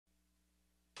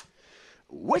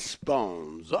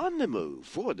Wishbone's on the move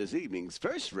for this evening's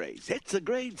first race. It's a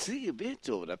Grade C event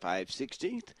over the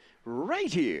 5/16th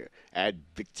right here at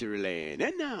Victoryland.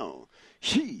 And now,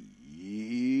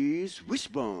 here's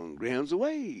Wishbone. Grounds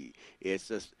away.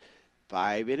 It's a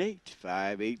 5 and 8,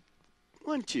 5 8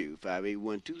 1 2, 5 8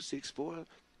 1 2 6 4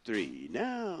 3.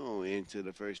 Now into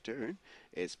the first turn.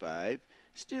 It's 5.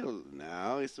 Still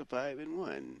now it's a 5 and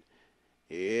 1.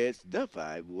 It's the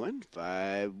 5 1,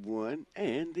 5 1,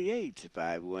 and the 8.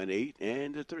 5 1 8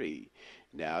 and the 3.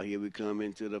 Now here we come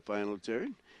into the final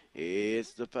turn.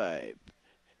 It's the 5.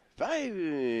 5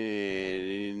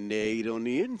 and 8 on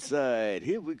the inside.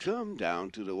 Here we come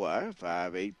down to the wire.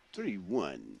 5 8 3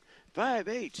 1. 5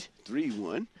 8 3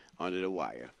 1 onto the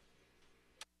wire.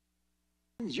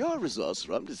 Your results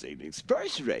from this evening's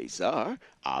first race are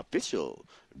official.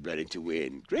 Ready to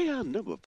win Greyhound number